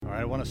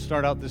want to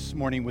start out this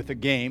morning with a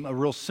game, a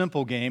real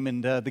simple game,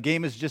 and the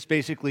game is just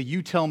basically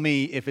you tell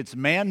me if it's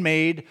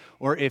man-made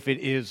or if it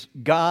is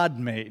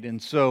God-made.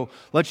 And so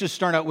let's just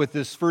start out with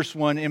this first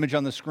one, image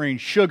on the screen.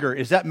 Sugar,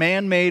 is that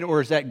man-made or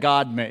is that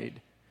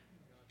God-made?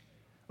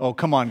 Oh,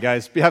 come on,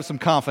 guys. Have some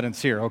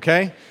confidence here,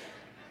 okay?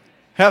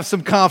 Have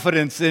some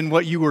confidence in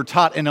what you were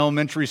taught in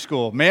elementary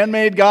school.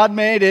 Man-made,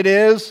 God-made, it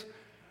is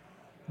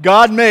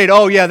God-made.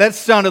 Oh, yeah, that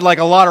sounded like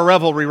a lot of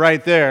revelry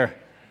right there.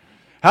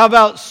 How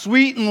about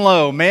sweet and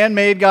low?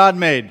 Man-made,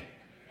 God-made?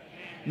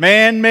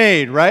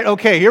 Man-made, right?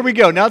 Okay, here we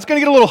go. Now it's going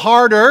to get a little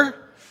harder.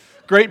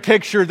 Great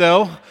picture,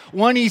 though.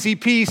 One easy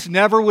piece,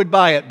 never would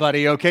buy it,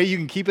 buddy, okay? You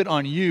can keep it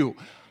on you.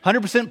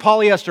 100%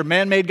 polyester,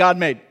 man-made,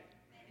 God-made?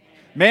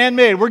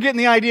 Man-made. We're getting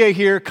the idea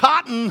here.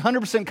 Cotton,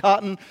 100%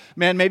 cotton,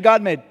 man-made,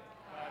 God-made?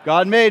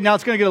 God-made. Now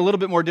it's going to get a little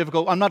bit more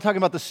difficult. I'm not talking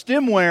about the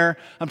stemware.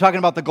 I'm talking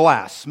about the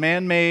glass.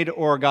 Man-made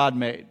or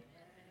God-made?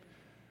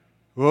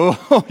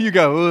 Oh, you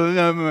go,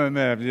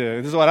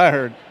 this is what I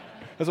heard.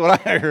 That's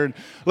what I heard.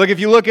 Look, if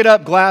you look it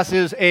up, glass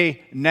is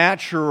a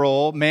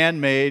natural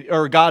man-made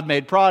or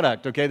God-made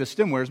product, okay? The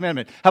stemware is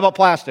man-made. How about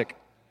plastic?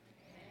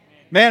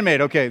 Man-made,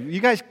 okay. You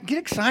guys get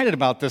excited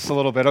about this a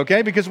little bit,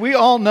 okay? Because we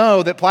all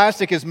know that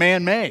plastic is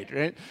man-made,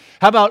 right?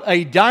 How about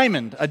a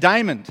diamond? A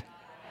diamond?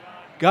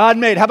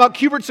 God-made. How about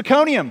cubic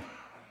zirconium?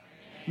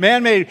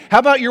 Man-made. How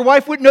about your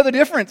wife wouldn't know the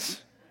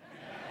difference?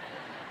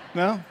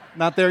 No?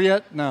 Not there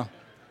yet? No.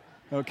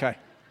 Okay.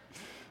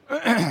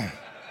 How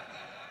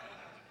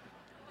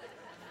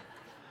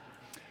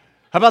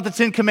about the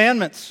 10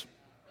 Commandments?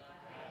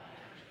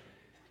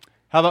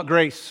 How about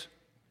grace?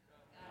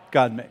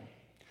 God-made.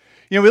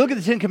 You know, we look at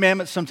the 10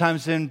 Commandments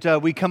sometimes and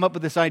we come up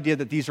with this idea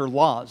that these are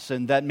laws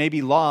and that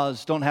maybe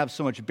laws don't have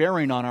so much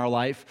bearing on our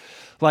life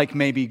like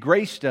maybe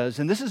grace does.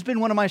 And this has been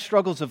one of my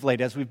struggles of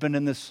late as we've been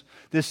in this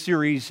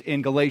series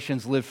in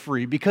Galatians, Live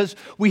Free, because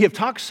we have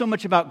talked so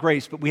much about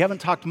grace, but we haven't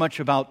talked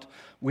about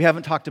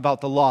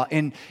the law.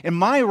 And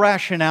my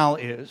rationale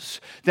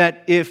is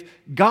that if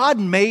God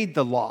made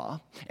the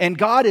law and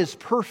God is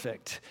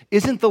perfect,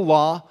 isn't the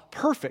law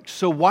perfect?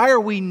 So why are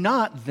we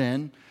not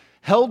then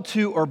held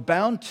to or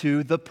bound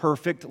to the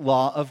perfect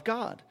law of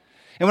God?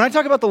 And when I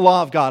talk about the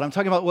law of God, I'm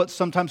talking about what's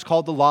sometimes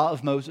called the law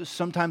of Moses,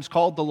 sometimes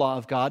called the law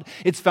of God.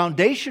 It's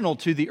foundational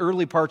to the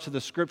early parts of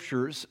the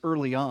scriptures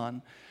early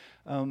on.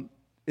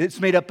 It's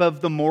made up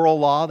of the moral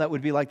law, that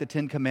would be like the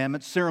 10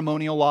 Commandments,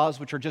 ceremonial laws,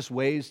 which are just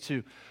ways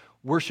to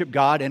worship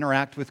God,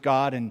 interact with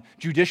God, and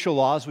judicial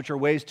laws, which are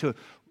ways to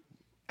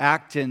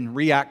act and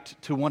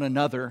react to one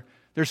another.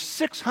 There's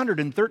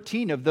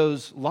 613 of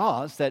those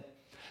laws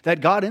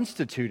that God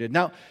instituted.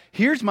 Now,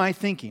 here's my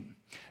thinking.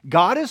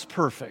 God is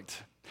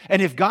perfect. And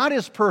if God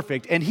is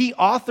perfect and He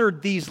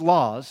authored these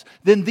laws,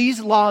 then these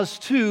laws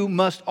too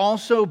must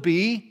also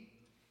be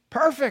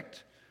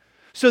perfect.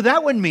 So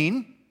that would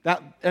mean,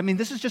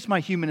 this is just my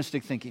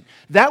humanistic thinking.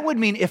 That would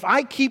mean if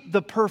I keep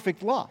the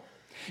perfect law,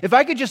 if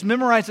I could just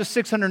memorize the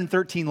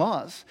 613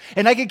 laws,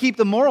 and I could keep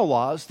the moral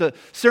laws, the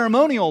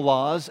ceremonial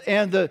laws,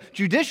 and the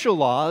judicial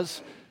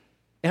laws,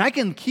 and I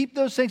can keep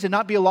those things and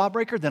not be a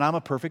lawbreaker, then I'm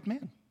a perfect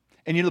man.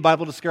 And you know the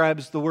Bible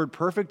describes the word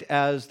perfect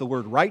as the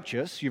word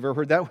righteous. You've ever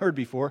heard that word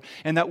before.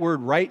 And that word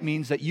right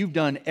means that you've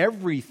done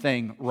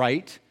everything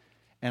right.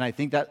 And I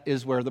think that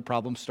is where the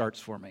problem starts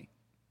for me.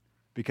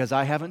 Because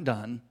I haven't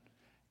done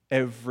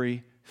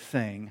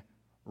everything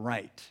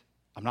right.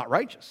 I'm not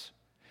righteous.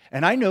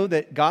 And I know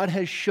that God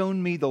has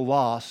shown me the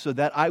law so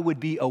that I would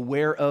be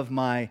aware of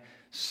my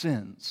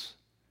sins.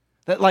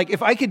 That like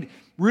if I could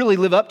really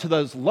live up to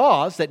those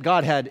laws that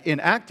God had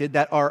enacted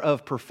that are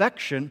of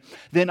perfection,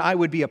 then I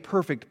would be a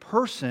perfect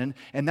person,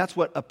 and that's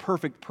what a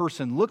perfect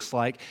person looks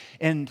like.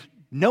 And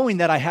knowing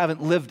that I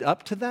haven't lived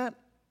up to that,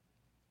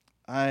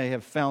 I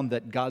have found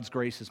that God's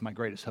grace is my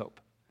greatest hope.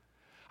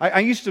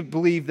 I used to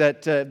believe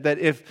that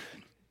if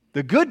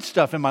the good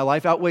stuff in my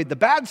life outweighed the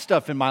bad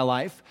stuff in my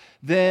life,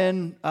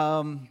 then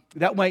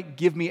that might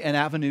give me an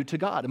avenue to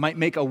God. It might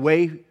make a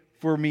way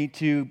for me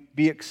to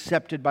be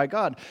accepted by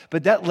God.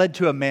 But that led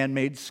to a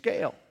man-made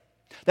scale.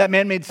 That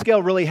man-made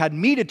scale really had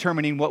me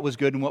determining what was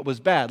good and what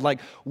was bad.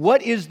 Like,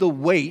 what is the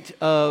weight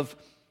really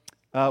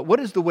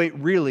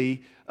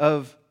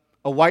of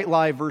a white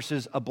lie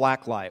versus a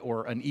black lie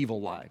or an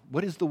evil lie?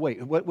 What is the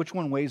weight? Which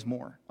one weighs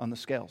more on the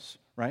scales,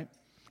 right?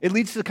 It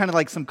leads to kind of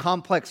like some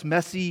complex,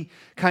 messy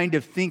kind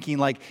of thinking.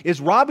 Like, is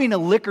robbing a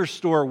liquor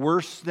store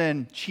worse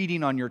than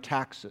cheating on your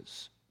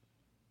taxes?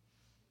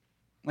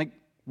 Like,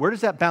 where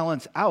does that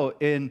balance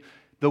out in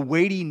the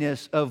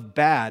weightiness of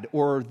bad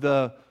or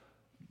the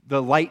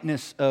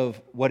lightness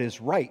of what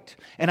is right?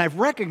 And I've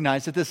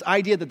recognized that this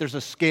idea that there's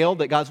a scale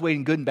that God's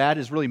weighing good and bad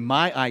is really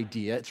my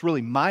idea. It's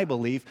really my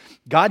belief.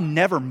 God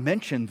never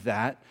mentioned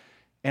that.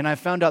 And I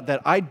found out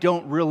that I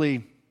don't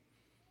really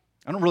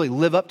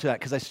live up to that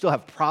because I still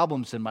have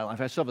problems in my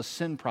life. I still have a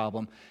sin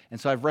problem. And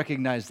so I've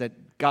recognized that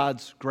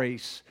God's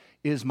grace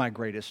is my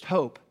greatest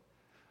hope.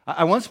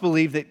 I once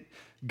believed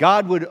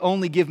God would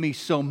only give me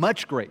so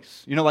much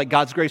grace. You know, like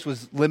God's grace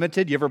was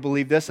limited. You ever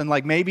believe this? And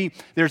like maybe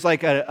there's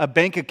like a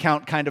bank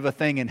account kind of a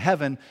thing in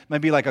heaven,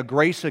 maybe like a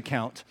grace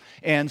account.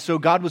 And so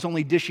God was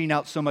only dishing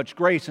out so much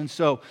grace. And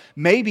so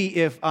maybe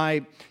if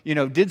I,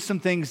 did some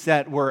things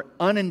that were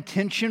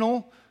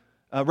unintentional,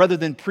 rather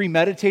than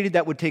premeditated,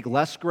 that would take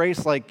less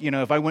grace. Like,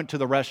 if I went to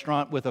the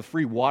restaurant with a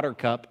free water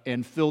cup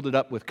and filled it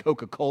up with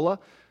Coca-Cola,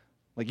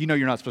 like,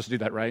 you're not supposed to do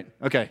that, right?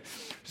 Okay.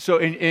 So,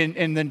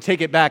 and then take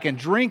it back and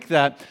drink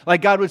that.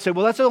 Like, God would say,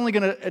 well, that's only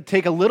going to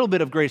take a little bit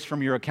of grace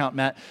from your account,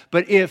 Matt.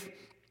 But if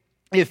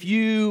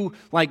you,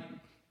 like,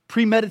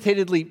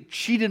 premeditatedly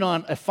cheated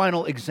on a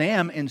final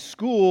exam in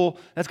school,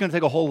 that's going to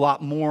take a whole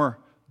lot more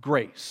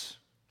grace.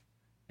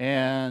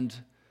 And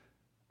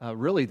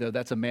really, though,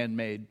 that's a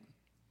man-made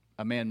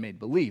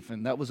belief.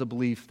 And that was a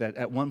belief that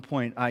at one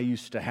point I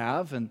used to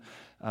have. And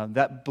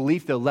that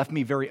belief, though, left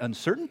me very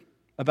uncertain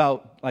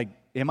about, like,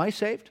 am I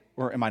saved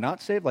or am I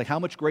not saved? Like, how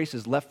much grace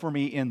is left for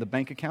me in the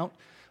bank account?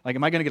 Like,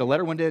 am I going to get a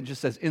letter one day that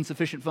just says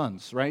insufficient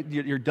funds, right?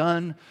 You're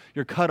done,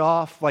 you're cut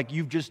off, like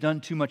you've just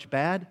done too much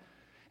bad.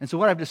 And so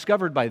what I've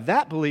discovered by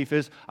that belief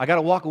is I got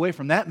to walk away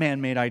from that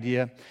man-made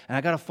idea and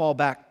I got to fall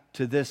back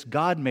to this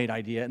God-made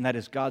idea, and that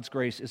is God's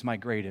grace is my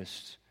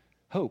greatest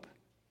hope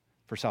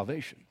for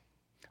salvation.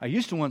 I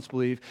used to once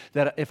believe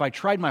that if I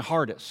tried my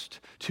hardest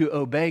to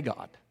obey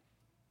God,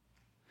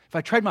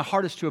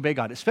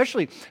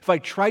 especially if I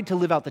tried to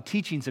live out the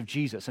teachings of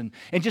Jesus and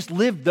just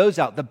live those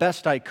out the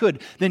best I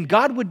could, then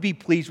God would be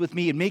pleased with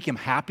me and make him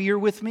happier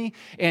with me,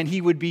 and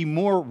he would be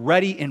more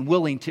ready and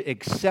willing to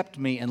accept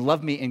me and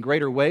love me in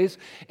greater ways.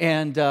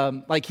 And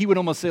like he would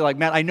almost say, like,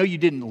 Matt, I know you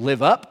didn't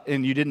live up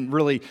and you didn't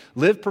really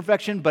live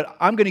perfection, but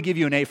I'm going to give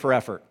you an A for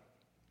effort.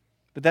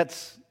 But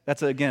that's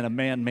again, a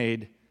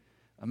man-made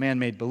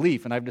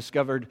belief. And I've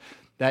discovered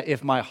that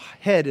if my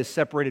head is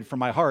separated from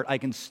my heart, I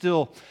can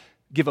still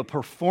give a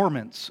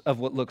performance of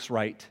what looks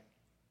right,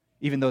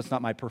 even though it's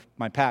not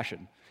my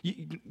passion.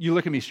 You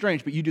look at me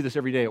strange, but you do this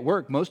every day at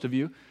work, most of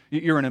you.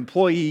 You're an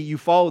employee, you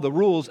follow the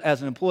rules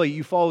as an employee,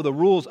 you follow the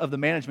rules of the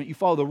management, you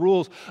follow the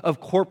rules of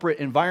corporate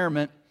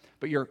environment,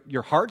 but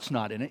your heart's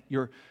not in it.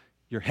 Your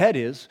head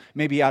is,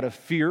 maybe out of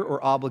fear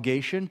or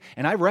obligation.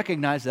 And I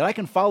recognize that I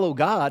can follow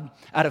God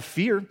out of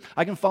fear.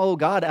 I can follow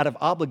God out of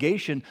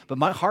obligation, but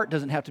my heart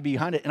doesn't have to be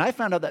behind it. And I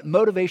found out that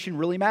motivation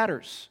really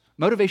matters.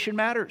 Motivation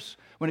matters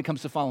when it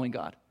comes to following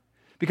God.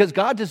 Because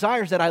God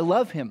desires that I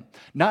love him.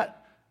 Not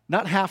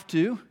have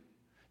to,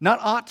 not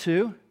ought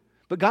to,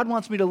 but God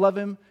wants me to love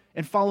him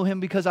and follow him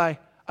because I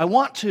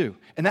want to.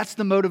 And that's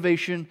the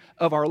motivation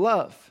of our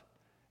love.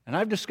 And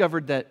I've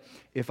discovered that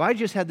if I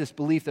just had this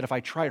belief that if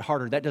I tried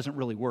harder, that doesn't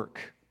really work.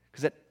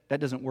 Because that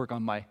doesn't work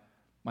on my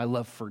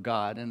love for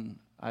God. And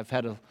I've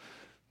had to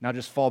now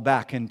just fall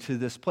back into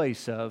this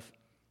place of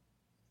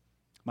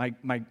my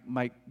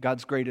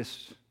God's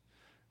grace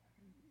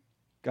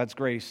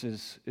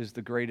is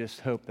the greatest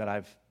hope that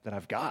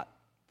I've got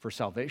for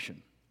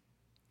salvation.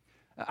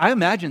 I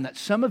imagine that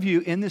some of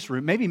you in this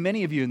room, maybe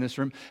many of you in this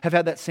room, have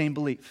had that same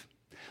belief.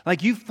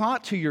 Like you've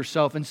thought to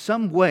yourself in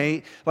some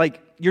way,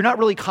 like you're not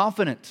really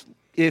confident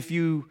if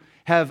you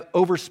have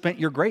overspent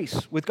your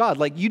grace with God.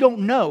 Like you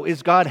don't know,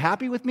 is God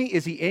happy with me?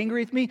 Is he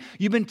angry with me?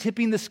 You've been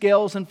tipping the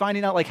scales and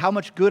finding out like how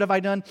much good have I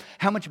done?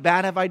 How much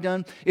bad have I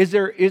done?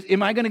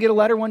 Am I going to get a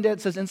letter one day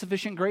that says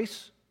insufficient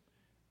grace?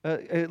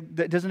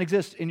 That doesn't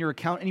exist in your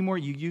account anymore.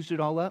 You used it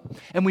all up.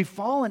 And we've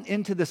fallen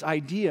into this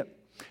idea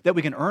that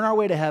we can earn our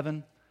way to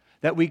heaven,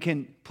 that we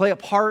can play a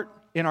part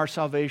in our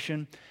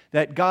salvation,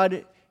 that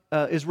God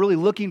is really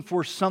looking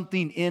for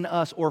something in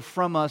us or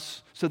from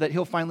us so that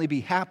he'll finally be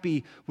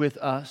happy with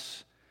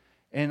us.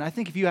 And I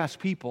think if you ask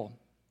people,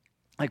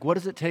 like, what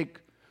does it take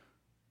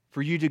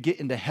for you to get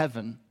into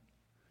heaven?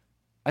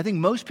 I think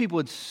most people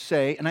would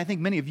say, and I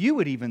think many of you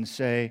would even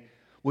say,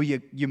 well,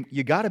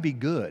 you got to be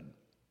good.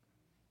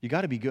 You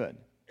got to be good.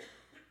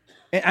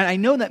 And I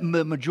know that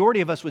the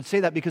majority of us would say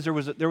that because there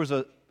was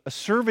a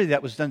survey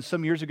that was done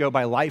some years ago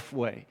by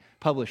Lifeway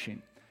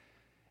Publishing.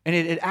 And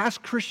it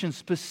asked Christians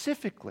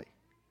specifically,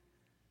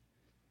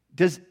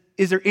 is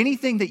there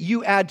anything that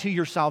you add to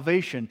your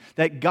salvation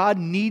that God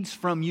needs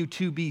from you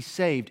to be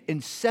saved?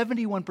 And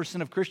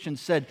 71% of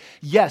Christians said,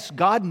 yes,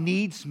 God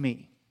needs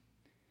me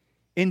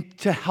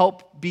to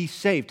help be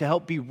saved, to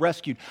help be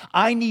rescued.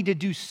 I need to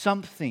do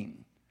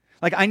something.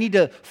 Like I need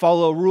to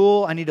follow a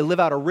rule, I need to live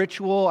out a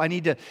ritual, I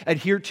need to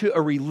adhere to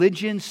a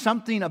religion,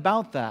 something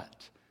about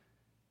that.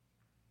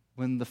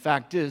 When the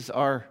fact is,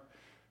 our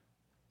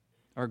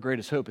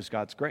greatest hope is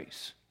God's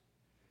grace.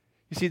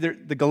 You see,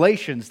 the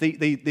Galatians,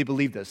 they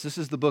believe this. This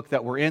is the book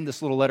that we're in,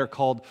 this little letter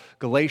called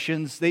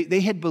Galatians.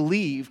 They had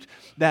believed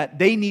that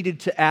they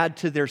needed to add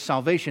to their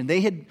salvation.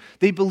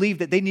 They believed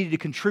that they needed to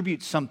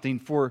contribute something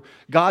for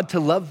God to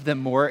love them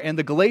more. And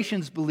the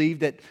Galatians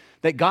believed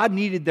that God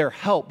needed their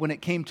help when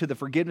it came to the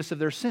forgiveness of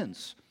their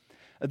sins.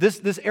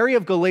 This area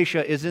of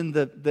Galatia is in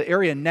the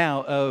area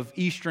now of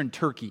eastern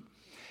Turkey.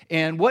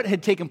 And what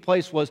had taken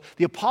place was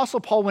the Apostle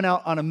Paul went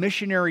out on a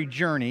missionary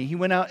journey. He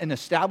went out and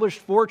established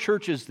 4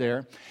 churches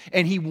there,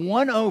 and he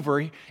won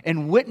over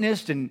and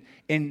witnessed and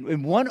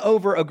won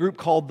over a group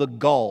called the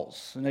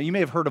Gauls. Now, you may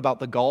have heard about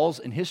the Gauls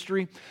in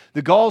history.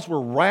 The Gauls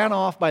were ran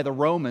off by the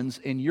Romans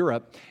in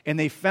Europe, and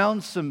they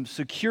found some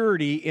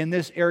security in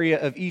this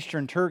area of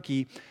eastern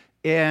Turkey,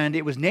 and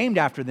it was named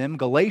after them,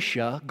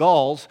 Galatia,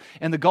 Gauls,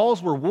 and the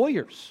Gauls were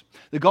warriors.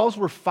 The Gauls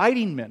were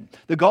fighting men.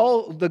 The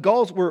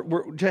Gauls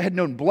had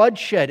known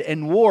bloodshed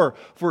and war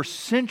for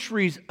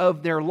centuries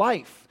of their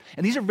life.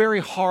 And these are very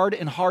hard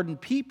and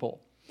hardened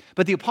people.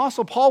 But the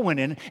Apostle Paul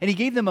went in and he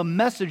gave them a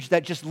message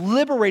that just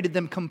liberated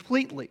them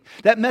completely.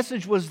 That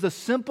message was the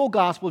simple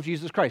gospel of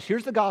Jesus Christ.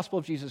 Here's the gospel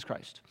of Jesus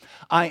Christ.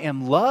 I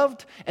am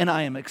loved and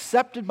I am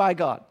accepted by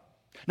God.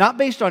 Not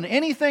based on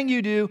anything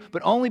you do,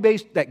 but only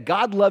based that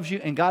God loves you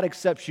and God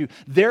accepts you.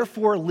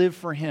 Therefore, live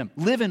for Him.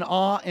 Live in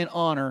awe and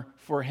honor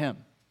for Him.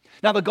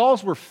 Now, the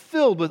Gauls were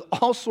filled with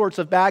all sorts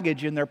of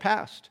baggage in their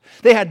past.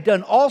 They had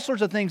done all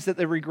sorts of things that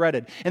they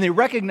regretted. And they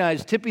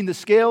recognized tipping the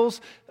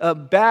scales,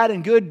 bad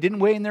and good, didn't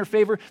weigh in their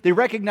favor. They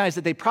recognized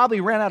that they probably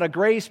ran out of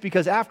grace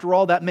because, after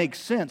all, that makes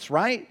sense,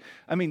 right?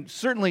 I mean,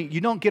 certainly you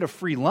don't get a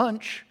free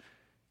lunch.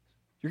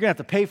 You're going to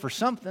have to pay for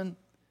something.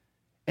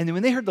 And then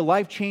when they heard the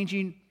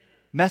life-changing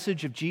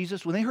message of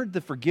Jesus, when they heard the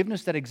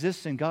forgiveness that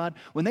exists in God,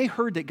 when they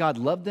heard that God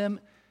loved them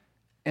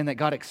and that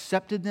God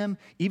accepted them,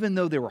 even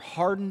though they were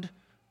hardened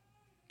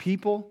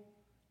people,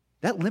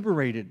 that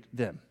liberated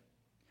them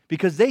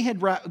because they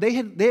had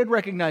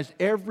recognized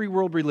every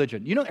world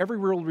religion. You know, every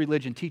world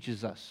religion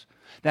teaches us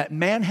that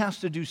man has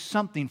to do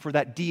something for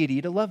that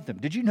deity to love them.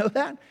 Did you know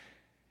that?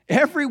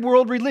 Every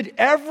world religion,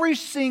 every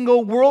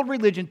single world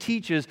religion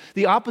teaches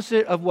the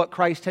opposite of what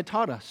Christ had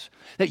taught us.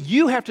 That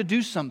you have to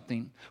do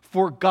something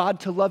for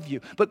God to love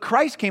you. But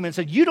Christ came and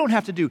said, you don't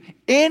have to do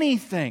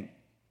anything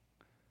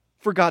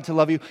for God to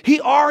love you.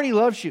 He already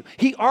loves you.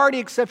 He already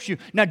accepts you.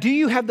 Now, do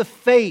you have the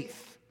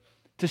faith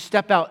to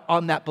step out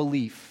on that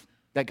belief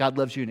that God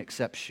loves you and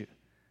accepts you?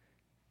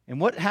 And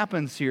what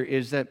happens here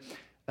is that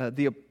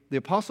the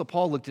Apostle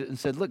Paul looked at it and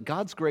said, look,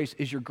 God's grace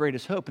is your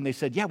greatest hope. And they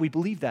said, yeah, we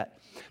believe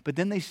that. But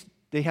then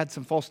they had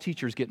some false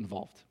teachers get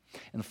involved.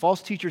 And the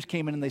false teachers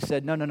came in and they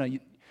said, no,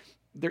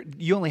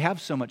 you only have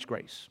so much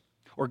grace.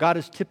 Or God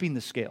is tipping the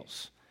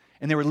scales.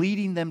 And they were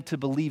leading them to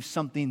believe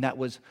something that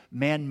was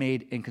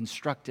man-made and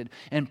constructed.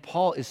 And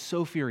Paul is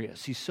so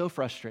furious. He's so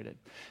frustrated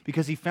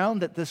because he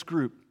found that this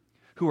group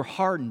who were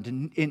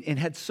hardened and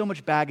had so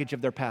much baggage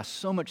of their past,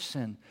 so much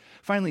sin,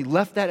 finally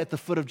left that at the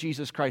foot of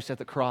Jesus Christ at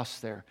the cross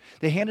there.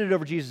 They handed it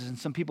over to Jesus, and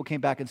some people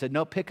came back and said,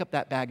 no, pick up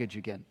that baggage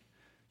again.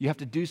 You have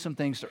to do some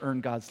things to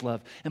earn God's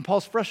love. And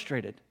Paul's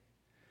frustrated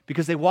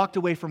because they walked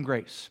away from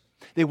grace.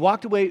 They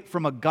walked away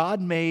from a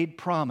God-made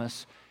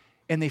promise,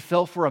 and they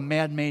fell for a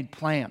man-made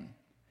plan.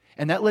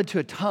 And that led to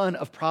a ton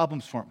of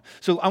problems for them.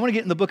 So I want to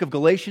get in the book of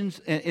Galatians,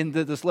 in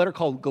this letter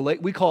called,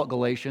 we call it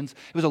Galatians.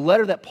 It was a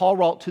letter that Paul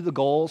wrote to the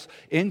Gauls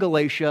in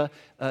Galatia,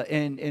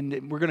 and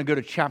we're going to go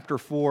to chapter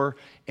 4,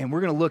 and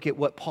we're going to look at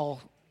what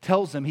Paul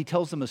tells them. He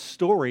tells them a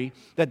story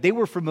that they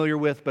were familiar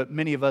with, but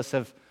many of us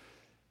have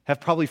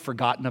probably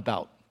forgotten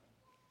about.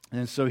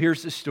 And so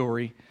here's the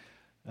story,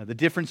 the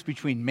difference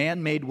between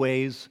man-made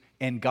ways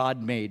and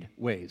God-made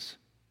ways.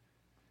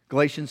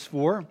 Galatians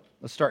 4,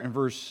 let's start in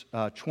verse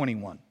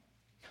 21.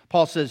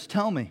 Paul says,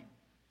 tell me,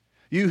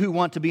 you who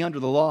want to be under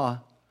the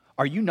law,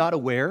 are you not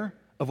aware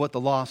of what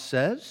the law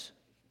says?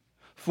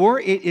 For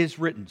it is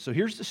written, so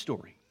here's the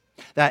story,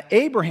 that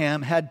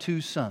Abraham had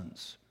 2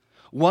 sons,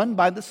 one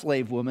by the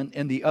slave woman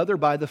and the other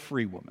by the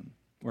free woman.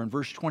 We're in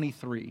verse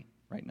 23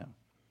 right now.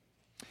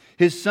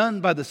 His son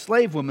by the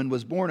slave woman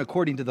was born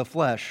according to the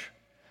flesh,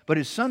 but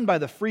his son by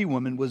the free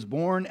woman was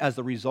born as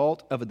the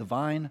result of a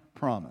divine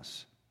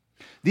promise.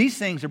 These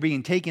things are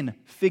being taken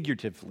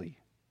figuratively.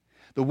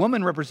 The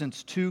woman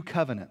represents 2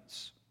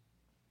 covenants,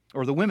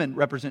 or the women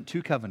represent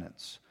 2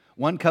 covenants.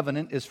 One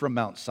covenant is from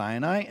Mount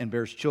Sinai and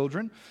bears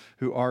children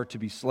who are to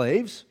be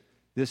slaves.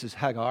 This is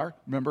Hagar.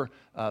 Remember,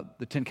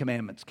 the 10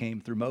 Commandments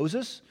came through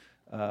Moses,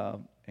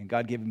 and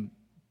God gave him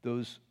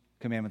those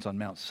commandments on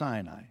Mount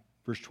Sinai.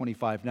 Verse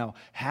 25, now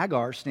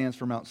Hagar stands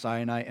for Mount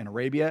Sinai in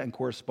Arabia and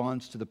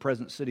corresponds to the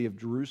present city of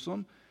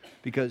Jerusalem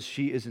because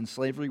she is in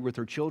slavery with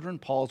her children.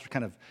 Paul's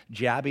kind of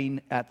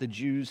jabbing at the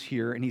Jews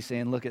here, and he's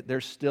saying, look,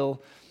 they're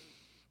still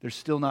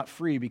not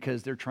free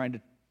because they're trying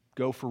to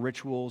go for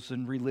rituals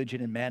and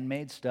religion and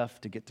man-made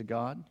stuff to get to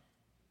God.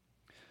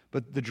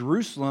 But the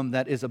Jerusalem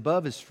that is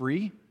above is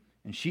free,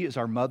 and she is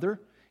our mother.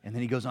 And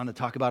then he goes on to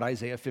talk about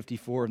Isaiah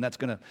 54, and that's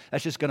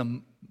just going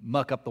to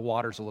muck up the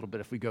waters a little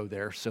bit if we go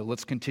there. So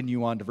let's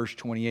continue on to verse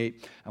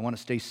 28. I want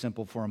to stay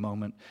simple for a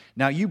moment.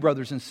 Now you,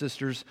 brothers and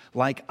sisters,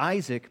 like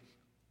Isaac,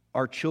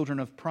 are children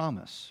of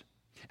promise.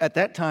 At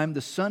that time,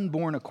 the son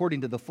born according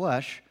to the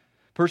flesh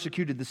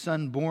persecuted the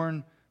son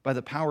born by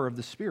the power of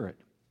the Spirit.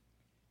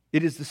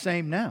 It is the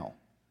same now.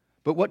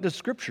 But what does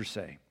Scripture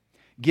say?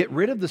 Get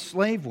rid of the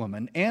slave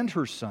woman and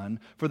her son,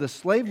 for the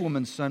slave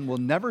woman's son will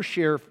never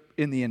share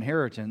in the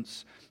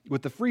inheritance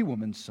with the free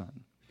woman's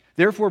son.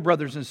 Therefore,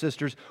 brothers and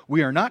sisters,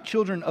 we are not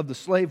children of the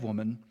slave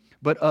woman,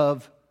 but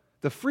of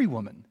the free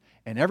woman.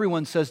 And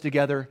everyone says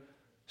together,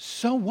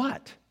 so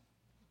what?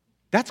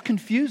 That's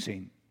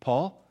confusing,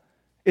 Paul.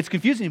 It's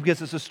confusing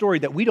because it's a story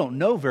that we don't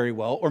know very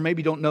well, or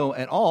maybe don't know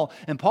at all.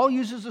 And Paul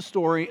uses the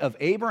story of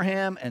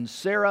Abraham and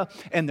Sarah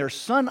and their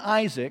son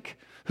Isaac,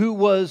 who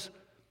was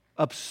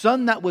a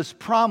son that was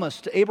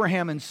promised to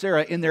Abraham and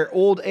Sarah in their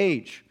old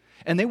age.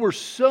 And they were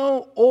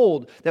so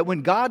old that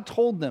when God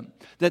told them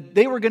that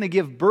they were going to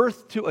give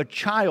birth to a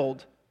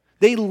child,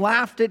 they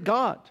laughed at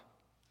God.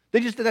 They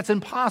just said, that's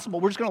impossible.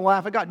 We're just going to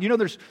laugh at God. You know,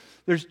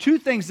 there's two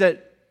things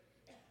that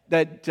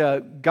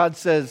God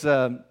says,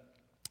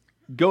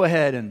 go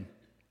ahead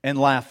and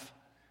laugh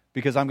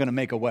because I'm going to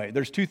make a way.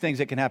 There's two things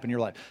that can happen in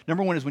your life.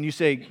 Number one is when you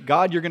say,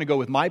 God, you're going to go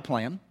with my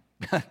plan.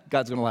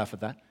 God's going to laugh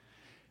at that.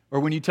 Or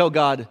when you tell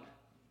God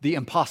the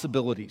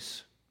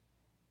impossibilities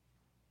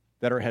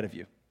that are ahead of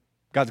you.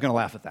 God's going to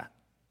laugh at that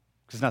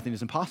because nothing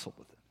is impossible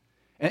with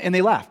it. And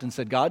they laughed and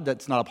said, God,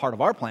 that's not a part of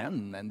our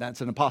plan, and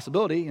that's an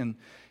impossibility, and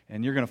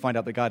you're going to find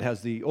out that God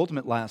has the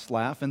ultimate last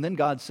laugh. And then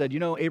God said, you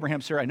know,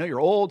 Abraham, Sarah, I know you're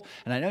old,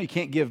 and I know you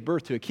can't give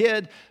birth to a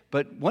kid,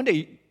 but one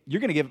day you're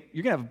going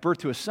to have birth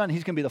to a son.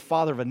 He's going to be the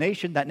father of a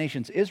nation. That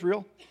nation's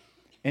Israel.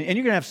 And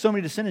you're going to have so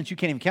many descendants you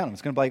can't even count them.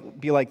 It's going to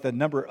be like the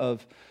number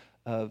of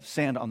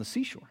sand on the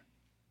seashore.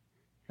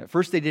 At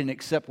first, they didn't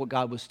accept what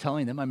God was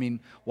telling them. I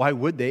mean, why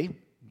would they?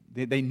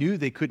 They knew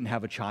they couldn't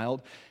have a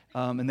child,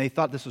 and they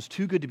thought this was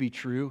too good to be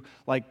true.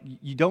 Like,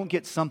 you don't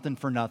get something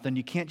for nothing.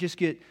 You can't just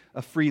get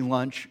a free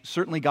lunch.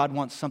 Certainly, God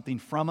wants something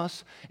from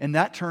us. And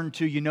that turned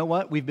to, you know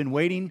what? We've been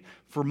waiting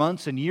for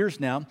months and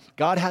years now.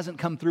 God hasn't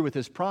come through with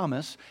His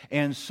promise,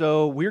 and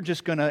so we're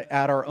just going to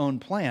add our own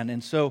plan.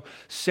 And so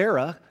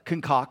Sarah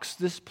concocts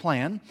this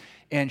plan,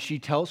 and she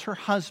tells her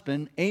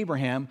husband,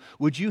 Abraham,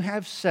 would you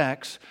have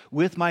sex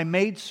with my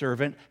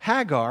maidservant,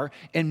 Hagar?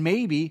 And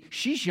maybe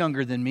she's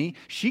younger than me.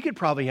 She could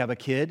probably have a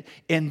kid,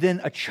 and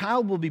then a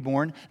child will be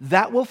born.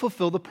 That will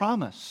fulfill the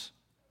promise.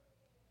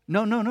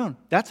 No.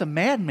 That's a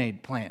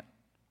man-made plan.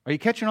 Are you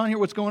catching on here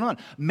what's going on?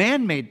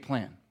 Man-made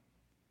plan.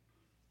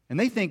 And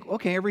they think,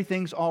 okay,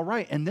 everything's all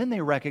right. And then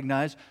they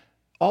recognize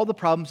all the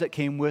problems that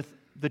came with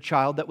the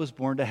child that was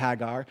born to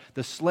Hagar,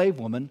 the slave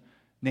woman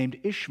named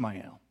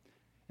Ishmael.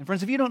 And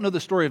friends, if you don't know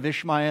the story of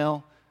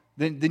Ishmael,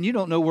 then you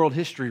don't know world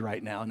history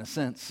right now, in a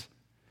sense.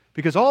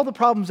 Because all the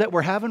problems that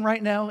we're having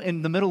right now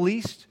in the Middle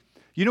East,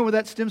 you know where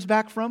that stems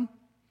back from?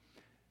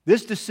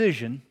 This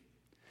decision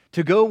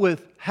to go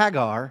with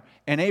Hagar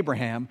and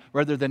Abraham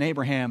rather than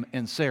Abraham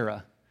and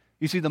Sarah.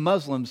 You see, the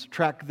Muslims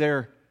track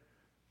their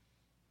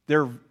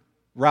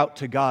route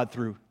to God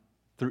through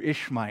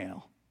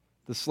Ishmael,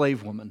 the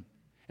slave woman.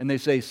 And they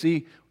say,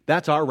 see,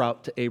 that's our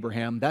route to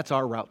Abraham, that's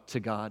our route to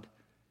God.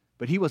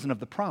 But he wasn't of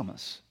the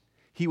promise.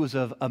 He was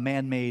of a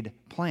man-made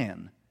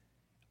plan.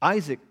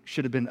 Isaac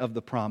should have been of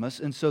the promise.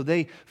 And so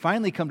they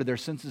finally come to their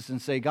senses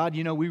and say, God,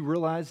 you know, we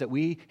realize that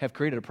we have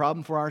created a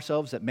problem for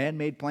ourselves, that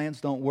man-made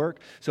plans don't work,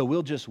 so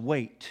we'll just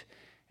wait.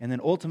 And then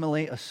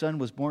ultimately a son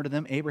was born to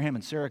them. Abraham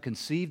and Sarah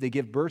conceived. They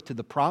give birth to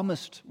the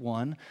promised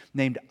one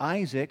named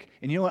Isaac.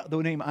 And you know what the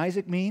name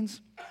Isaac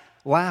means?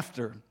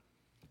 Laughter.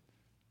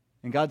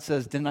 And God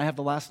says, didn't I have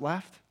the last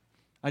laugh?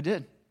 I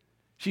did.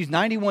 She's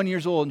 91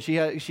 years old,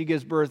 and she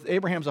gives birth.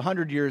 Abraham's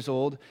 100 years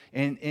old,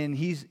 and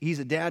he's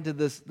a dad to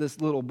this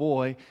little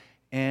boy,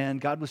 and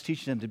God was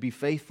teaching him to be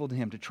faithful to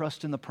him, to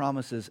trust in the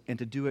promises, and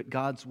to do it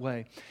God's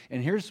way.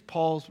 And here's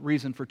Paul's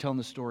reason for telling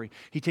the story.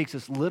 He takes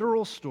this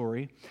literal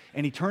story,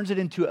 and he turns it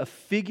into a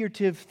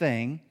figurative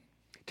thing,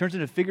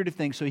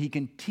 so he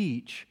can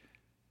teach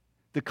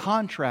the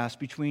contrast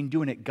between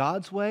doing it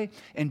God's way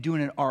and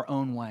doing it our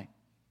own way.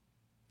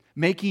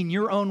 Making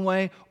your own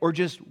way or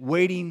just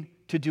waiting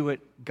to do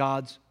it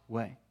God's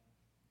way.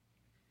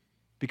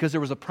 Because there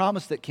was a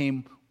promise that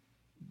came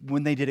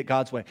when they did it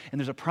God's way.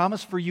 And there's a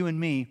promise for you and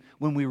me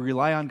when we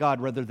rely on God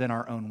rather than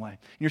our own way. And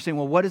you're saying,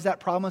 well, what is that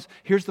promise?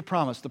 Here's the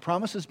promise. The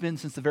promise has been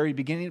since the very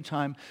beginning of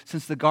time,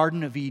 since the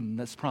Garden of Eden,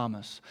 this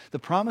promise. The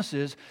promise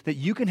is that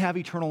you can have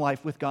eternal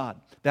life with God.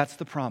 That's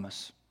the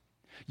promise.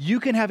 You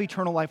can have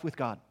eternal life with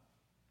God.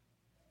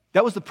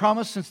 That was the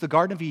promise since the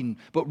Garden of Eden.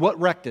 But what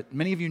wrecked it?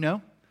 Many of you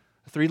know.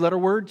 A 3-letter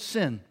word,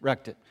 sin,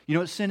 wrecked it. You know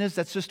what sin is?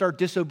 That's just our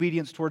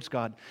disobedience towards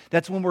God.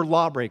 That's when we're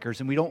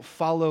lawbreakers and we don't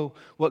follow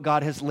what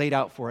God has laid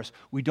out for us.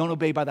 We don't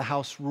obey by the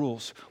house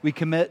rules. We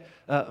commit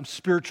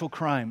spiritual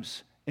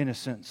crimes, in a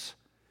sense.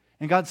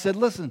 And God said,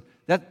 listen,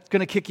 that's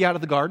going to kick you out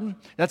of the garden.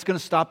 That's going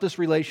to stop this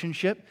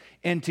relationship.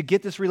 And to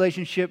get this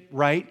relationship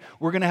right,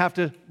 we're going to have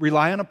to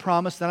rely on a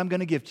promise that I'm going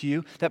to give to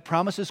you. That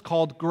promise is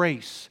called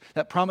grace.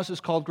 That promise is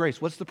called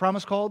grace. What's the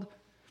promise called?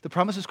 The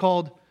promise is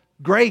called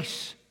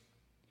grace.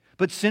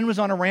 But sin was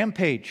on a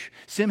rampage.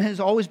 Sin has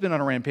always been on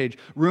a rampage,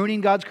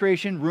 ruining God's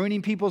creation,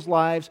 ruining people's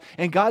lives.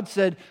 And God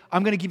said,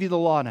 I'm going to give you the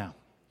law now.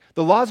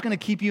 The law is going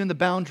to keep you in the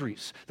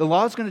boundaries. The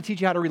law is going to teach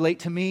you how to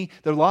relate to me.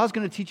 The law is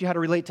going to teach you how to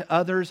relate to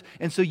others.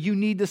 And so you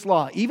need this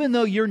law. Even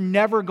though you're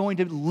never going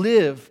to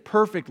live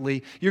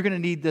perfectly, you're going to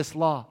need this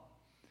law.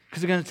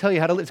 Because they're going to tell you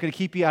how to live. It's going to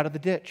keep you out of the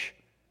ditch.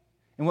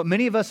 And what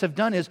many of us have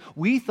done is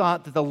we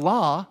think that the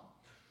law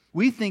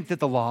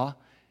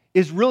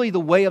is really the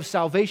way of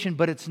salvation,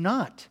 but it's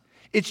not.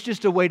 It's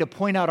just a way to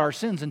point out our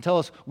sins and tell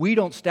us we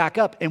don't stack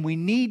up and we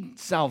need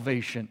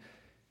salvation.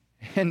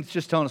 And it's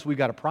just telling us we've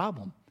got a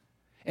problem.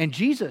 And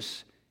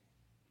Jesus,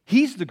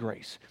 He's the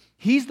grace.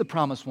 He's the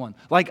promised one.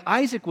 Like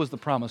Isaac was the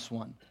promised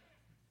one.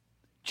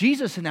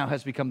 Jesus now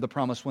has become the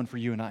promised one for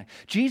you and I.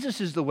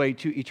 Jesus is the way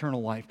to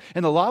eternal life.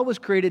 And the law was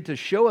created to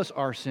show us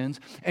our sins,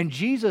 and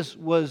Jesus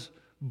was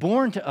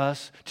born to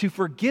us to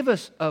forgive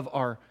us of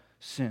our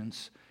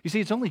sins. You see,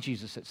 it's only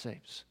Jesus that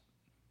saves.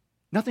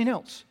 Nothing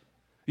else.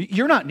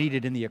 You're not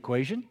needed in the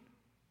equation.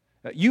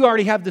 You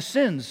already have the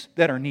sins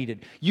that are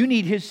needed. You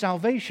need His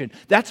salvation.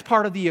 That's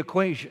part of the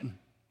equation.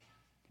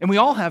 And we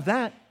all have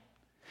that.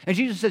 And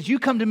Jesus says, you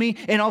come to me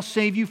and I'll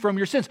save you from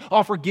your sins.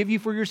 I'll forgive you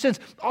for your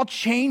sins. I'll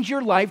change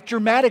your life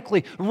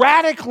dramatically,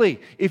 radically,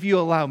 if you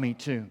allow me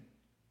to.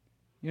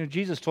 You know,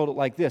 Jesus told it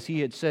like this. He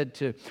had said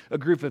to a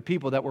group of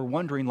people that were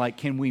wondering, like,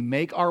 can we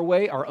make our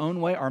way, our own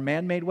way, our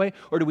man-made way,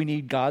 or do we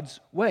need God's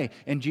way?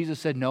 And Jesus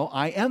said, no,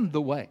 I am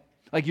the way.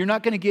 Like, you're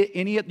not going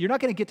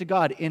to get to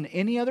God in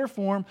any other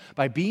form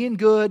by being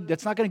good.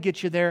 That's not going to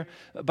get you there.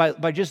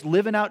 By just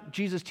living out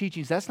Jesus'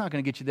 teachings, that's not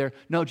going to get you there.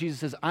 No, Jesus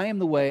says, I am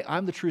the way,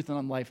 I'm the truth, and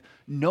I'm life.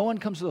 No one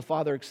comes to the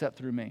Father except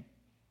through me.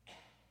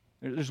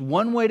 There's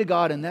one way to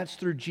God, and that's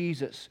through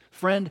Jesus.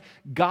 Friend,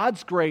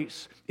 God's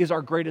grace is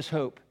our greatest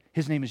hope.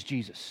 His name is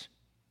Jesus.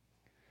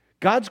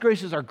 God's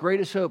grace is our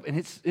greatest hope, and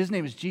His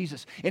name is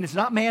Jesus. And it's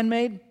not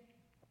man-made.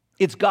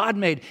 It's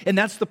God-made, and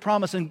that's the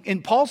promise.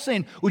 And Paul's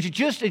saying, would you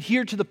just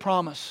adhere to the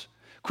promise?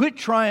 Quit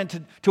trying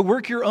to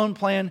work your own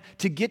plan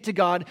to get to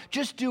God.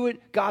 Just do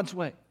it God's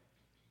way.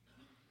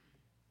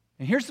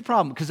 And here's the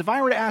problem, because if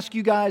I were to ask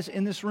you guys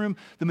in this room,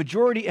 the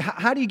majority,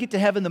 how do you get to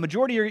heaven? The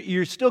majority,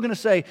 you're still going to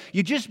say,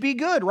 you just be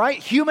good, right?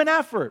 Human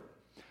effort.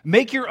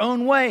 Make your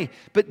own way.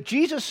 But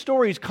Jesus'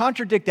 stories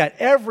contradict that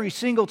every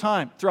single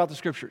time throughout the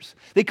Scriptures.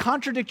 They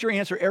contradict your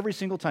answer every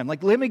single time.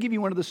 Like, let me give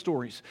you one of the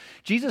stories.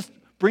 Jesus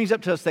brings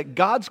up to us that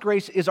God's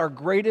grace is our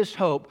greatest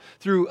hope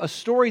through a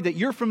story that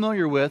you're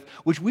familiar with,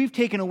 which we've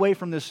taken away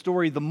from this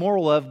story, the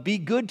moral of, be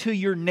good to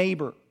your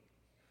neighbor.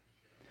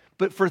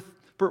 But for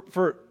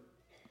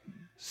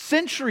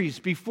centuries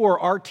before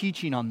our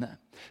teaching on that,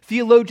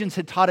 theologians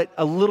had taught it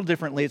a little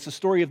differently. It's the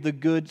story of the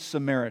Good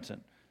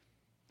Samaritan.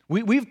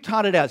 We've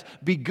taught it as,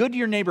 be good to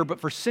your neighbor, but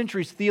for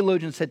centuries,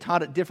 theologians had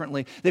taught it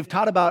differently. They've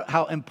taught about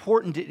how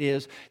important it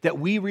is that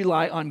we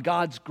rely on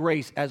God's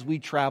grace as we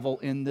travel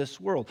in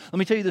this world. Let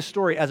me tell you this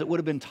story as it would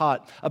have been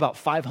taught about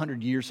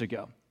 500 years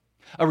ago.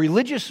 A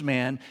religious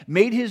man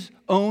made his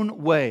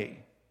own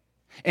way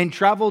and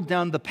traveled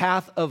down the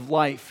path of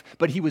life,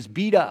 but he was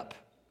beat up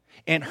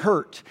and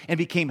hurt and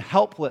became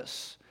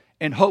helpless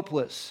and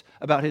hopeless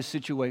about his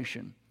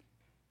situation.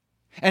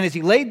 And as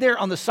he laid there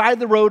on the side of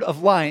the road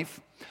of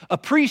life, a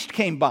priest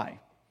came by,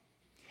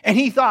 and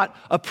he thought,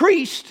 a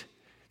priest?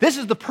 This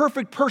is the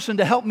perfect person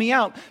to help me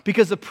out,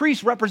 because the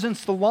priest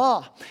represents the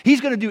law.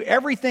 He's going to do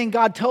everything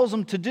God tells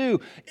him to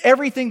do.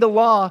 Everything the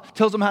law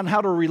tells him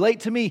how to relate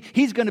to me,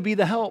 he's going to be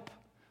the help.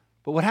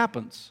 But what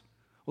happens?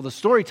 Well, the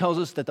story tells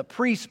us that the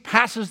priest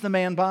passes the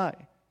man by.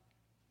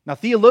 Now,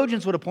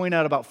 theologians would have pointed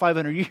out about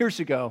 500 years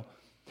ago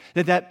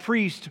that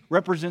priest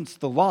represents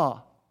the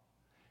law,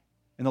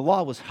 and the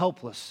law was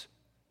helpless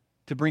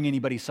to bring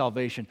anybody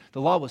salvation.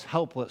 The law was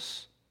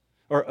helpless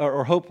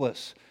or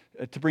hopeless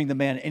to bring the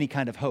man any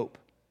kind of hope.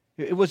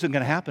 It wasn't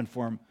going to happen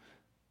for him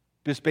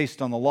just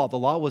based on the law. The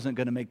law wasn't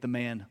going to make the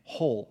man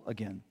whole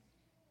again.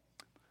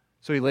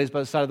 So he lays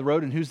by the side of the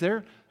road, and who's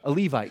there? A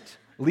Levite.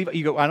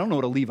 You go, I don't know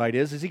what a Levite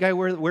is. Is he a guy who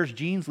wears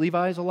jeans,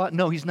 Levi's a lot?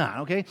 No, he's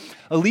not, okay?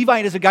 A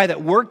Levite is a guy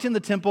that worked in the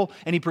temple,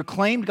 and he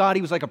proclaimed God.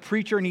 He was like a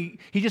preacher, and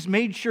he just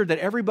made sure that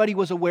everybody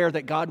was aware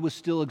that God was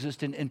still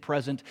existent and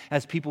present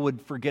as people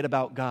would forget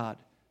about God.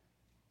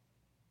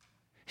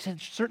 He said,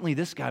 certainly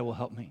this guy will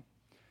help me.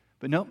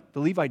 But no,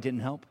 the Levite didn't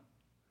help.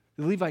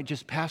 The Levite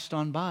just passed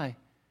on by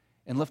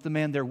and left the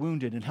man there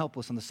wounded and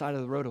helpless on the side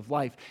of the road of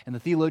life. And the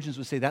theologians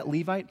would say that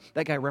Levite,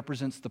 that guy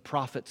represents the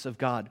prophets of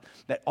God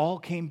that all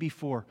came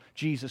before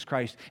Jesus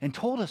Christ and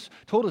told us,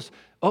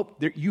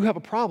 you have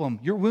a problem.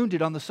 You're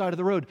wounded on the side of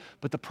the road,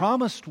 but the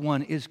promised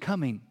one is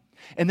coming.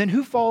 And then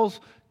who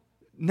falls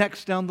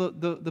next down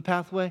the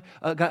pathway?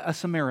 A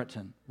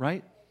Samaritan,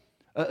 right?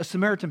 A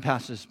Samaritan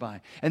passes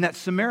by. And that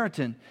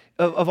Samaritan,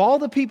 of all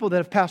the people that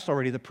have passed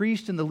already, the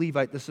priest and the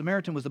Levite, the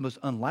Samaritan was the most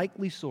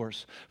unlikely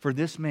source for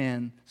this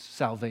man's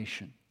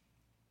salvation.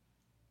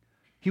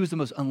 He was the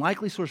most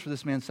unlikely source for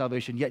this man's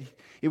salvation, yet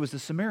it was the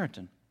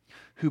Samaritan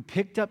who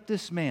picked up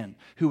this man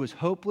who was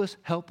hopeless,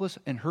 helpless,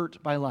 and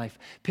hurt by life,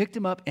 picked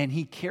him up, and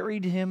he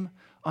carried him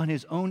on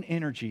his own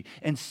energy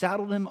and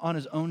saddled him on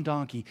his own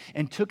donkey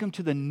and took him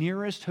to the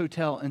nearest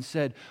hotel and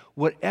said,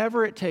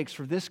 whatever it takes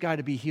for this guy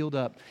to be healed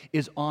up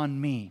is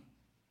on me.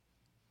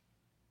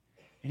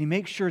 And he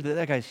makes sure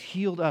that guy's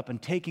healed up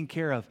and taken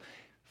care of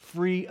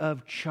free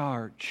of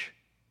charge.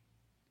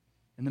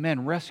 And the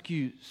man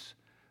rescues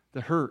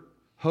the hurt,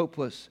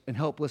 hopeless, and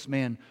helpless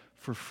man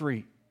for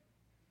free.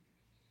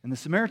 And the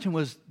Samaritan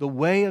was the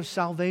way of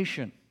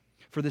salvation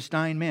for this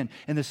dying man.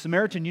 And the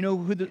Samaritan, you know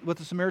what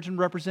the Samaritan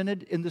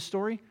represented in this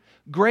story?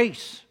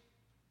 Grace.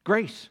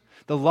 Grace.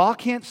 The law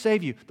can't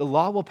save you. The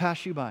law will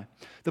pass you by.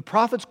 The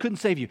prophets couldn't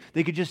save you.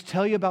 They could just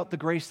tell you about the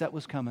grace that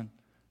was coming.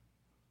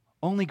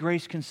 Only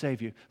grace can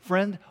save you.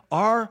 Friend,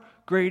 our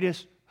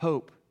greatest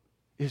hope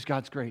is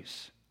God's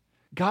grace.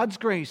 God's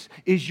grace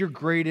is your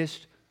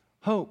greatest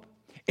hope.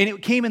 And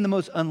it came in the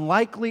most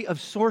unlikely of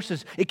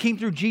sources. It came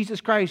through Jesus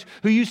Christ,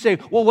 who you say,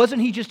 well,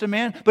 wasn't he just a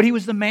man? But he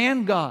was the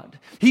man God.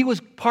 He was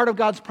part of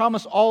God's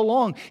promise all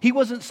along. He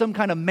wasn't some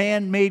kind of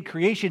man-made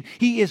creation.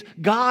 He is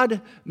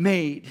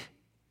God-made.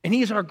 And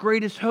he is our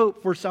greatest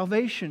hope for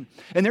salvation.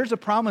 And there's a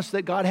promise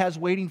that God has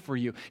waiting for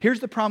you.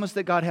 Here's the promise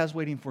that God has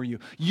waiting for you.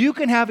 You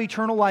can have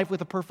eternal life with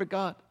a perfect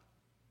God.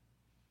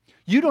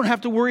 You don't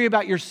have to worry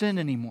about your sin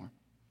anymore.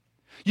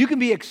 You can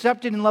be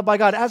accepted and loved by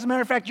God. As a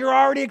matter of fact, you're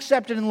already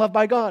accepted and loved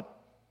by God.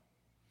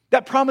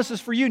 That promise is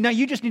for you. Now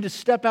you just need to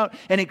step out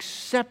and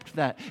accept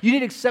that. You need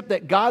to accept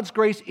that God's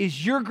grace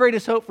is your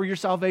greatest hope for your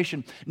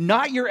salvation.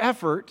 Not your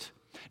effort,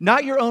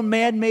 not your own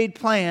man-made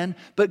plan,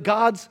 but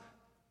God's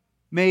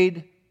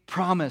made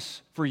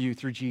promise for you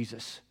through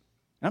Jesus.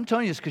 And I'm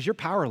telling you this because you're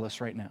powerless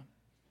right now.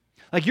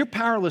 Like you're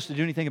powerless to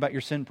do anything about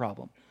your sin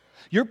problem.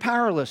 You're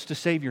powerless to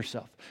save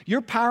yourself.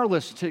 You're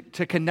powerless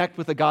to connect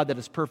with a God that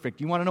is perfect.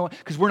 You want to know why?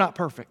 Because we're not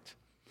perfect.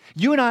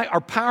 You and I are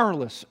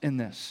powerless in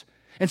this.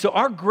 And so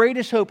our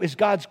greatest hope is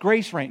God's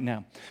grace right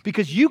now,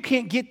 because you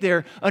can't get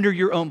there under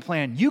your own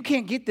plan. You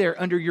can't get there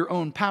under your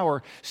own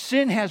power.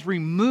 Sin has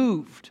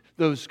removed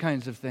those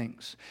kinds of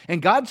things.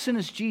 And God sent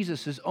us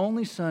Jesus, his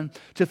only son,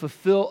 to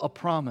fulfill a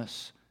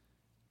promise.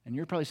 And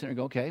you're probably sitting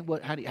there going,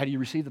 okay, how do you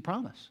receive the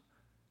promise?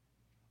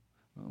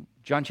 Well,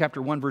 John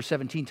chapter 1, verse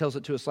 17 tells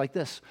it to us like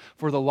this.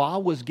 For the law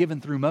was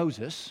given through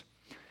Moses,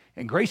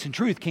 and grace and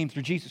truth came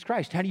through Jesus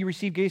Christ. How do you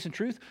receive grace and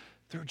truth?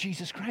 Through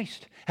Jesus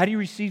Christ. How do you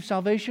receive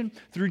salvation?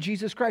 Through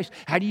Jesus Christ.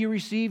 How do you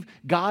receive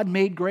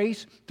God-made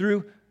grace?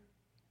 Through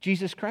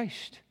Jesus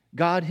Christ,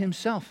 God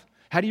himself.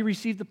 How do you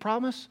receive the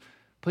promise?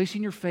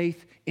 Placing your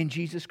faith in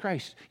Jesus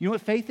Christ. You know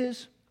what faith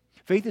is?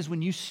 Faith is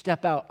when you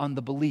step out on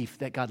the belief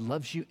that God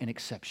loves you and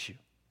accepts you.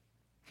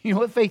 You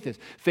know what faith is?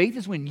 Faith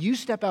is when you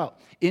step out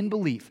in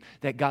belief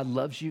that God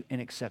loves you and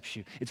accepts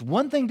you. It's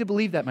one thing to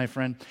believe that, my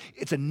friend.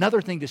 It's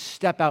another thing to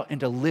step out and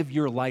to live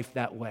your life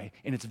that way.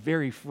 And it's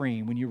very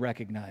freeing when you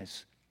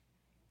recognize,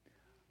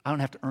 I don't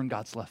have to earn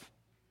God's love.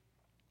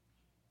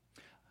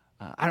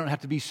 I don't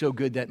have to be so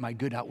good that my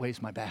good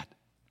outweighs my bad.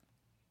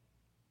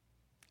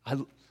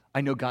 I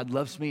know God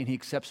loves me and he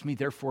accepts me,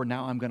 therefore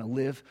now I'm going to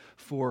live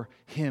for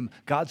him.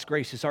 God's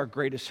grace is our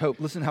greatest hope.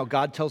 Listen how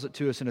God tells it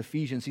to us in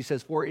Ephesians. He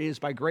says, for it is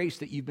by grace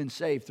that you've been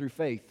saved through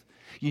faith.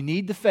 You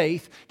need the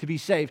faith to be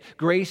saved.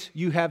 Grace,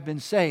 you have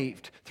been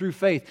saved through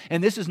faith.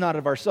 And this is not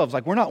of ourselves.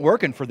 Like we're not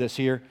working for this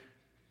here.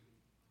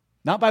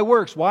 Not by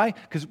works. Why?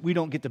 Because we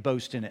don't get to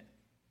boast in it.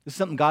 This is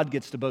something God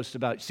gets to boast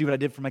about. See what I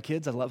did for my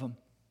kids? I love them.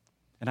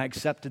 And I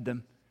accepted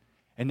them.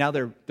 And now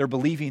they're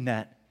believing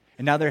that.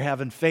 And now they're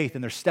having faith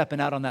and they're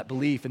stepping out on that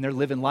belief and they're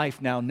living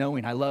life now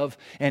knowing I love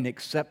and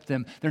accept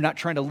them. They're not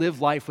trying to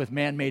live life with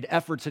man-made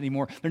efforts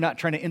anymore. They're not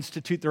trying to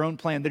institute their own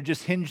plan. They're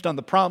just hinged on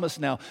the promise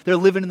now. They're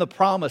living in the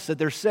promise that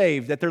they're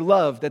saved, that they're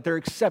loved, that they're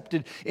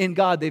accepted in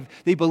God.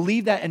 They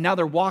believe that and now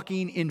they're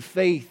walking in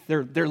faith.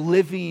 They're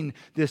living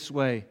this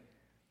way.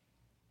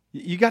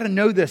 You got to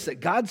know this,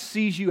 that God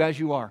sees you as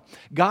you are.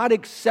 God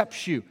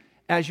accepts you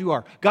as you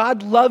are.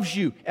 God loves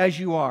you as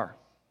you are.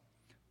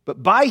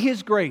 But by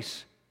his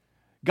grace,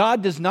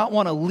 God does not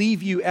want to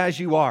leave you as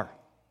you are.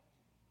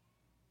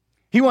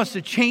 He wants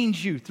to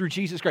change you through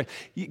Jesus Christ.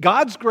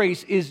 God's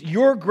grace is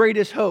your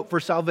greatest hope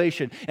for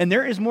salvation. And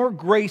there is more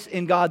grace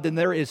in God than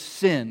there is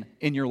sin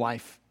in your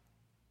life.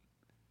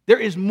 There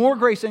is more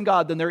grace in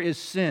God than there is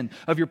sin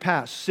of your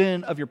past,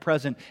 sin of your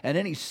present, and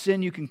any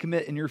sin you can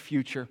commit in your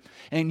future.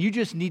 And you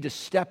just need to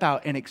step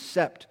out and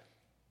accept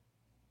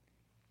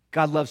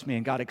God loves me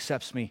and God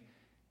accepts me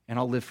and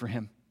I'll live for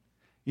him.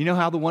 You know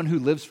how the one who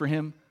lives for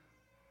him,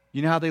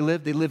 you know how they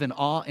live? They live in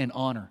awe and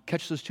honor.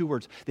 Catch those two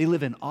words. They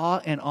live in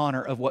awe and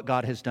honor of what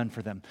God has done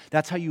for them.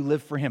 That's how you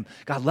live for him.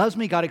 God loves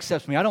me, God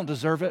accepts me. I don't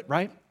deserve it,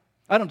 right?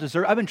 I don't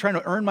deserve it. I've been trying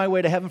to earn my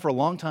way to heaven for a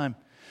long time.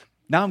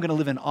 Now I'm going to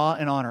live in awe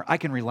and honor. I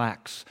can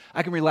relax.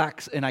 I can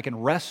relax and I can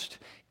rest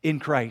in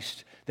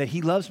Christ. That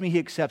he loves me, he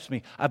accepts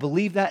me. I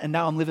believe that and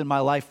now I'm living my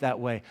life that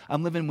way.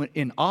 I'm living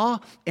in awe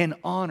and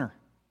honor.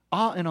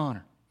 Awe and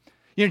honor.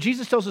 You know,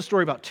 Jesus tells a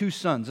story about two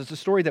sons. It's a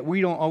story that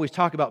we don't always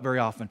talk about very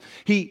often.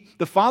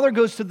 The father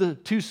goes to the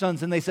two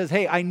sons and they says,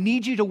 hey, I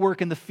need you to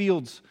work in the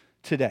fields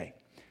today.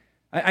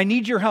 I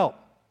need your help.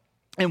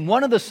 And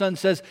one of the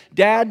sons says,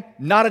 Dad,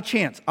 not a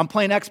chance. I'm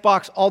playing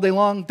Xbox all day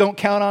long. Don't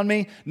count on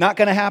me. Not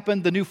going to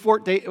happen. The new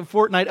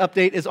Fortnite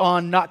update is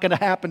on. Not going to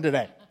happen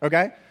today.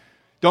 Okay?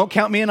 Don't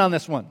count me in on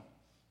this one.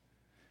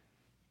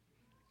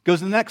 Goes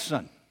to the next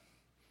son.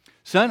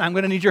 Son, I'm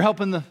going to need your help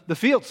in the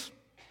fields.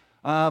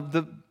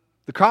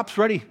 The crop's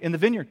ready in the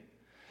vineyard.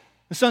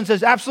 The son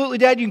says, absolutely,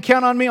 Dad, you can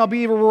count on me. I'll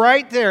be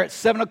right there at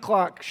 7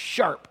 o'clock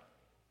sharp.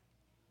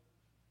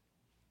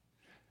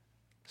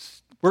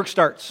 Work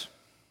starts.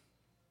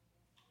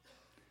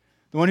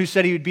 The one who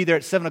said he would be there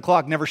at 7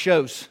 o'clock never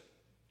shows.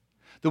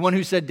 The one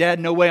who said, Dad,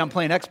 no way, I'm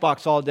playing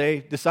Xbox all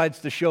day, decides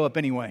to show up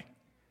anyway.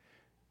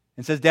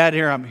 And says, Dad,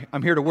 here,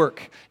 I'm here to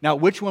work. Now,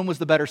 which one was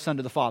the better son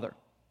to the father?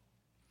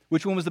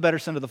 Which one was the better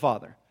son to the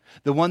father?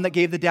 The one that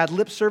gave the dad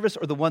lip service,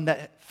 or the one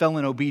that fell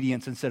in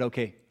obedience and said,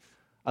 okay,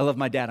 I love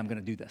my dad, I'm going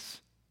to do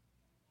this?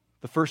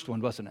 The first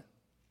one, wasn't it?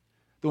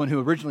 The one who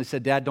originally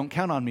said, Dad, don't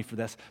count on me for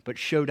this, but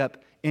showed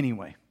up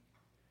anyway.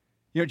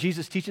 You know what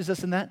Jesus teaches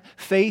us in that?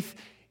 Faith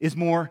is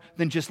more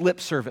than just lip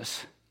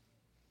service.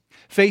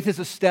 Faith is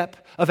a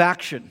step of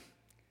action.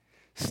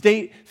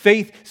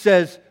 Faith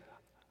says,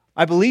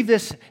 I believe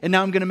this, and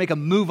now I'm going to make a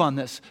move on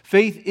this.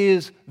 Faith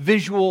is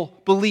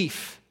visual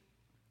belief.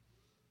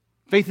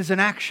 Faith is an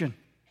action.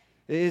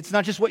 It's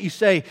not just what you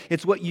say,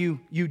 it's what you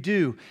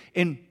do.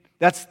 And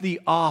that's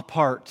the awe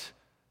part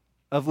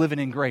of living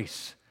in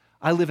grace.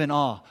 I live in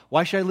awe.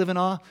 Why should I live in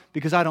awe?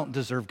 Because I don't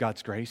deserve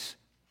God's grace.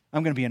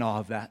 I'm going to be in awe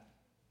of that.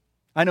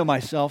 I know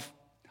myself.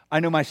 I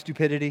know my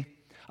stupidity.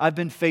 I've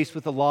been faced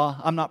with the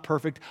law. I'm not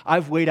perfect.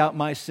 I've weighed out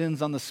my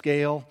sins on the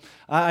scale.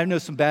 I know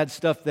some bad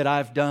stuff that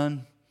I've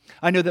done.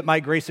 I know that my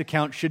grace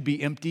account should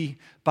be empty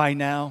by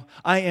now.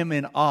 I am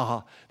in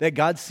awe that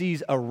God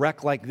sees a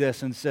wreck like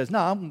this and says,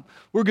 no,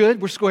 we're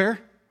good. We're square.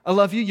 I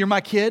love you. You're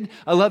my kid.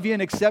 I love you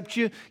and accept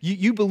you.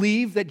 You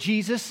believe that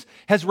Jesus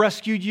has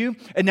rescued you,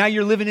 and now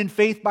you're living in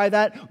faith by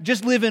that.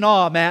 Just live in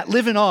awe, Matt.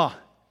 Live in awe.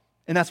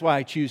 And that's why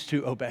I choose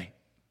to obey.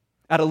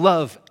 Out of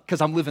love, because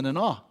I'm living in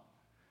awe.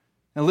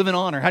 Now, live in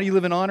honor. How do you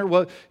live in honor?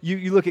 Well,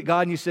 you look at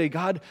God and you say,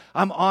 God,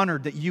 I'm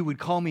honored that you would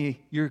call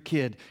me your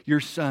kid, your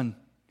son.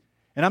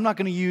 And I'm not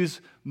going to use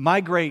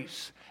my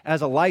grace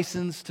as a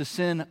license to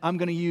sin. I'm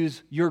going to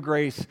use your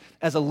grace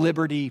as a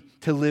liberty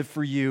to live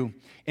for you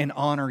and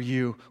honor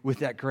you with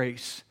that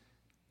grace.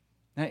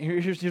 Now,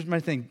 here's my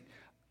thing.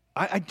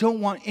 I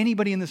don't want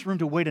anybody in this room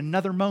to wait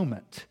another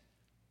moment.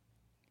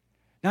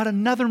 Not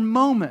another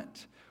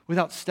moment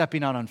without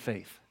stepping out on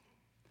faith.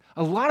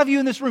 A lot of you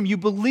in this room, you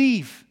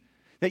believe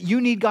that you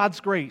need God's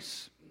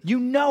grace. You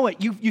know it.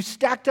 You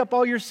stacked up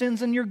all your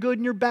sins and you're good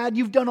and you're bad.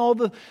 You've done all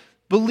the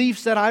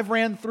beliefs that I've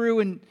ran through,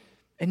 and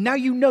now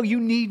you know you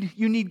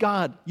need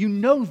God. You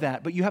know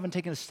that, but you haven't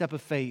taken a step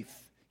of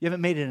faith. You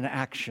haven't made it an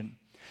action.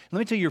 Let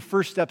me tell you, your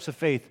first steps of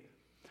faith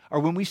are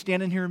when we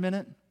stand in here a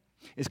minute,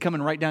 is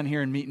coming right down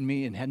here and meeting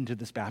me and heading to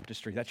this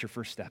baptistry. That's your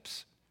first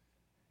steps.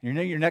 You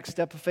know your next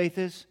step of faith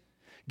is?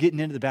 Getting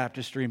into the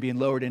baptistry and being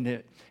lowered into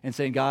it and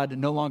saying, God,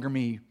 no longer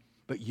me,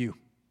 but you.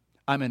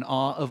 I'm in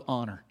awe of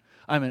honor.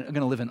 I'm going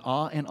to live in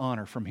awe and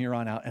honor from here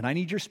on out, and I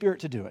need your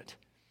spirit to do it.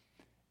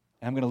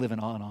 And I'm going to live in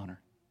awe and honor.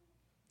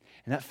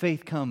 And that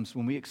faith comes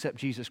when we accept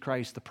Jesus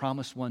Christ, the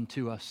promised one,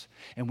 to us.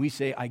 And we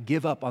say, I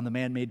give up on the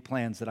man-made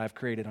plans that I've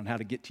created on how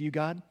to get to you,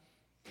 God.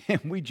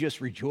 And we just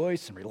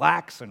rejoice and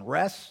relax and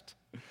rest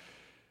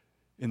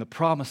in the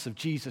promise of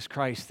Jesus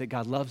Christ that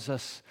God loves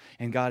us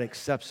and God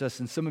accepts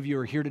us. And some of you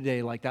are here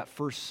today like that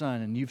first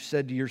son, and you've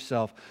said to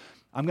yourself,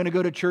 I'm going to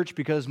go to church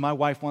because my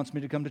wife wants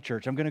me to come to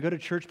church. I'm going to go to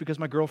church because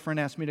my girlfriend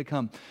asked me to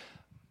come.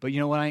 But you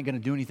know what? I ain't going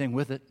to do anything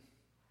with it.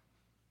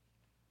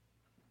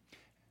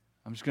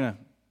 I'm just going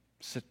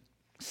to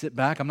sit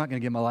back. I'm not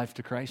going to give my life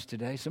to Christ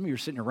today. Some of you are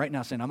sitting here right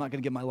now saying, I'm not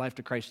going to give my life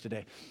to Christ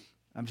today.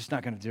 I'm just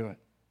not going to do it.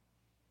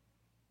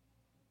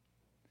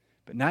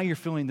 But now you're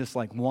feeling this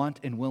like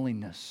want and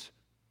willingness.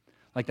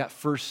 Like that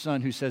first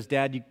son who says,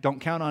 Dad, you don't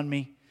count on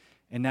me.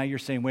 And now you're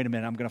saying, wait a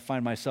minute, I'm going to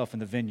find myself in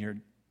the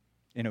vineyard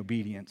in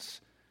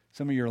obedience.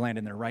 Some of you are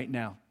landing there right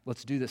now.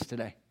 Let's do this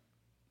today.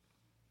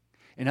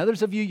 And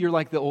others of you, you're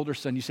like the older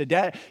son. You said,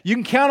 Dad, you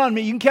can count on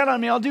me. You can count on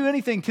me. I'll do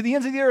anything. To the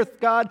ends of the earth,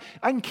 God,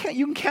 you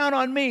can count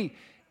on me.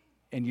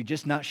 And you're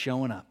just not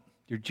showing up.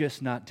 You're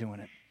just not doing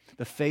it.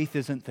 The faith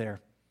isn't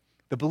there.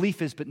 The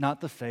belief is, but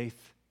not the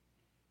faith.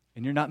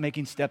 And you're not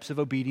making steps of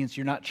obedience.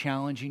 You're not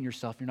challenging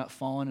yourself. You're not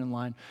falling in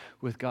line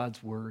with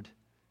God's word.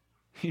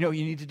 You know what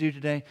you need to do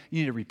today?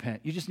 You need to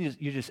repent. You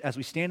just, as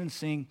we stand and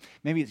sing,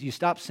 maybe you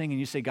stop singing and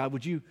you say, God,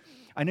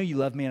 I know you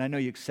love me and I know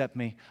you accept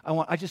me.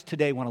 I just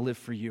today want to live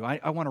for you.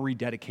 I want to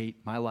rededicate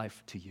my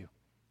life to you.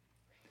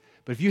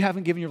 But if you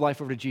haven't given your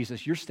life over to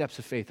Jesus, your steps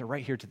of faith are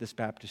right here to this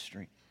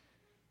baptistry.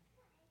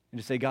 And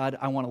to say, God,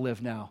 I want to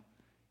live now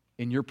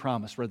in your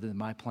promise rather than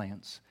my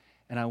plans.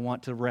 And I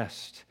want to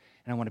rest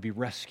and I want to be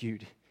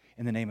rescued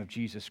in the name of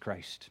Jesus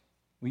Christ.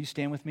 Will you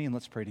stand with me and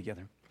let's pray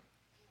together?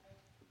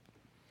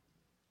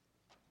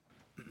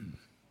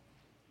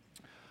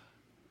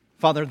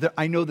 Father,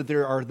 I know that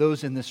there are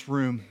those in this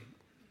room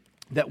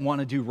that want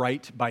to do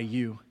right by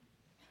you.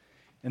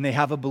 And they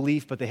have a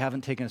belief, but they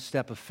haven't taken a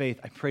step of faith.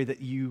 I pray that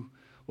you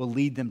will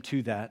lead them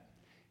to that.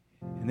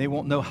 And they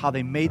won't know how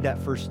they made that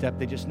first step.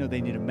 They just know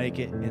they need to make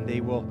it. And they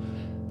will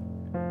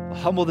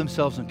humble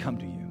themselves and come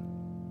to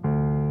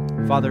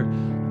you. Father,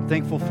 I'm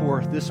thankful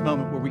for this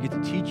moment where we get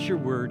to teach your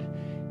word.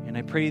 And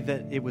I pray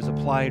that it was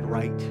applied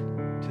right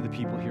to the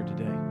people here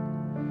today.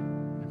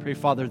 I pray,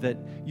 Father, that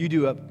you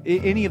do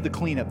any of the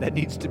cleanup that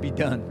needs to be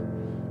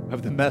done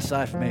of the mess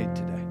I've made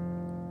today.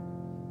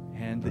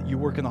 And that you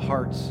work in the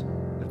hearts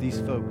of these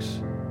folks.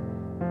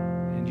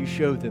 and you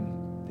show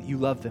them that you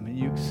love them and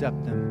you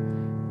accept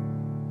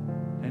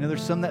them. I know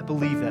there's some that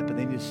believe that, but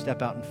they need to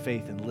step out in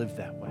faith and live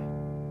that way.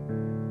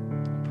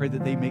 I pray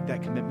that they make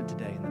that commitment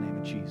today in the name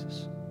of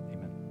Jesus.